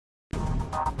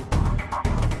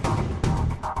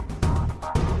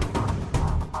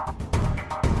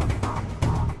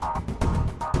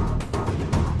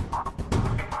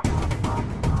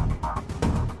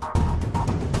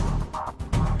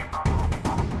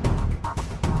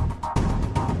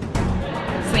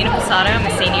Celina Posada, I'm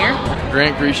a senior.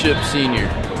 Grant Greship, senior.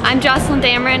 I'm Jocelyn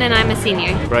Dameron, and I'm a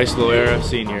senior. Bryce Loera,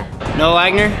 senior. Noah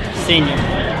Wagner, senior.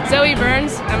 Zoe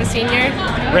Burns, I'm a senior.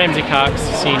 Ramsey Cox,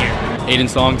 senior. Aiden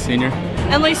Song, senior.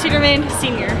 Emily Cedarman,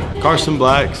 senior. Carson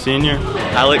Black, senior.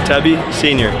 Alec Tubby,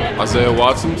 senior. Isaiah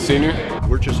Watson, senior.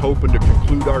 We're just hoping to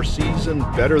conclude our season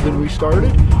better than we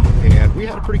started, and we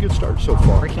had a pretty good start so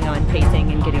far. Working on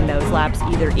pacing and getting those laps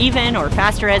either even or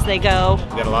faster as they go.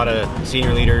 We got a lot of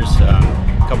senior leaders,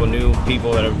 a couple new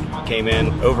people that have came in.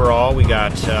 Overall, we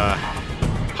got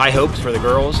high hopes for the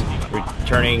girls,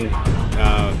 returning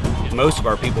most of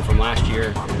our people from last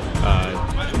year.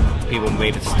 People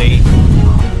made it state,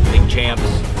 league champs,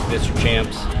 district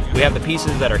champs. We have the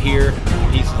pieces that are here,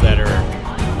 pieces that are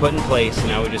put in place.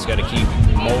 Now we just got to keep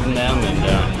molding them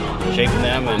and shaping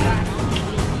them,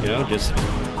 and just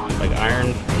like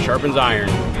iron sharpens iron.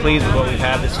 Pleased with what we've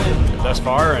had thus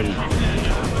far, and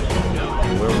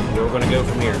we're going to go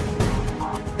from here.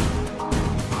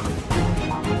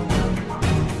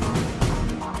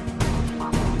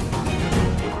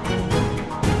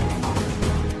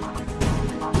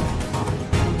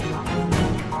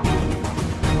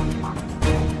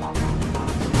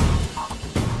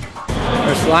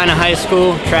 Celina High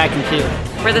School Track and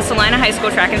Field. We're the Celina High School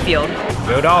Track and Field.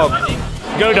 Go Dogs!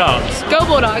 Go Dogs! Go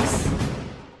Bulldogs!